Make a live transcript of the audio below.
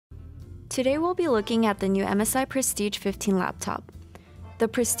Today we'll be looking at the new MSI Prestige 15 laptop. The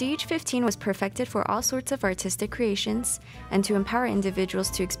Prestige 15 was perfected for all sorts of artistic creations and to empower individuals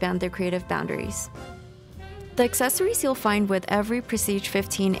to expand their creative boundaries. The accessories you'll find with every Prestige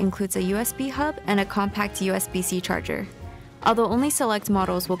 15 includes a USB hub and a compact USB-C charger, although only select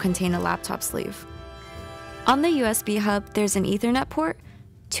models will contain a laptop sleeve. On the USB hub, there's an Ethernet port,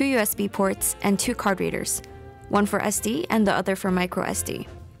 2 USB ports, and 2 card readers, one for SD and the other for micro SD.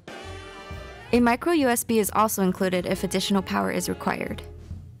 A micro USB is also included if additional power is required.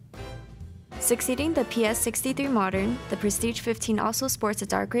 Succeeding the PS63 Modern, the Prestige 15 also sports a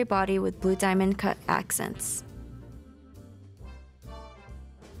dark gray body with blue diamond cut accents.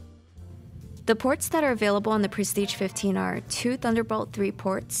 The ports that are available on the Prestige 15 are 2 Thunderbolt 3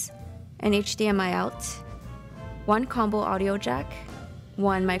 ports, an HDMI out, 1 combo audio jack,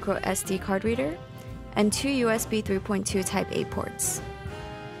 1 micro SD card reader, and 2 USB 3.2 Type A ports.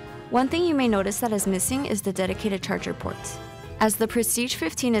 One thing you may notice that is missing is the dedicated charger port, as the Prestige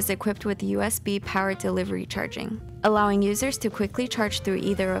 15 is equipped with USB power delivery charging, allowing users to quickly charge through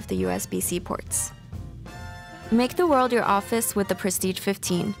either of the USB-C ports. Make the world your office with the Prestige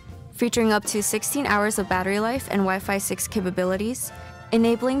 15, featuring up to 16 hours of battery life and Wi-Fi 6 capabilities,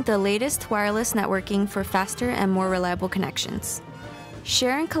 enabling the latest wireless networking for faster and more reliable connections.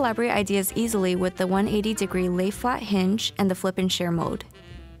 Share and collaborate ideas easily with the 180-degree lay-flat hinge and the flip and share mode.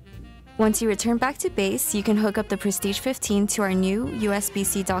 Once you return back to base, you can hook up the Prestige 15 to our new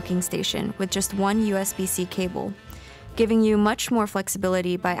USB-C docking station with just one USB-C cable, giving you much more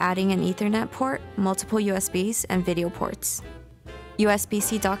flexibility by adding an Ethernet port, multiple USBs, and video ports.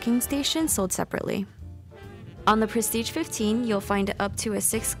 USB-C docking station sold separately. On the Prestige 15, you'll find up to a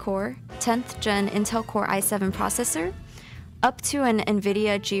 6-core, 10th gen Intel Core i7 processor, up to an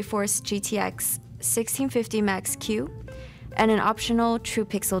NVIDIA GeForce GTX 1650 Max-Q, and an optional True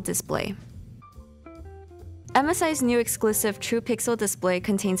Pixel display. MSI's new exclusive True Pixel display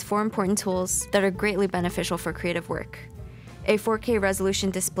contains 4 important tools that are greatly beneficial for creative work: a 4K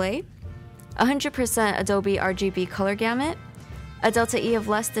resolution display, 100% Adobe RGB color gamut, a delta E of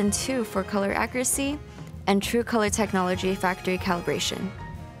less than 2 for color accuracy, and True Color Technology factory calibration.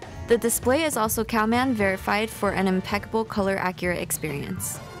 The display is also Calman verified for an impeccable color accurate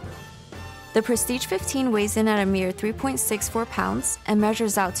experience. The Prestige 15 weighs in at a mere 3.64 pounds and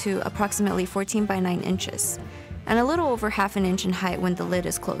measures out to approximately 14 by 9 inches, and a little over half an inch in height when the lid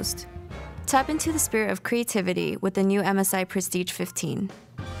is closed. Tap into the spirit of creativity with the new MSI Prestige 15.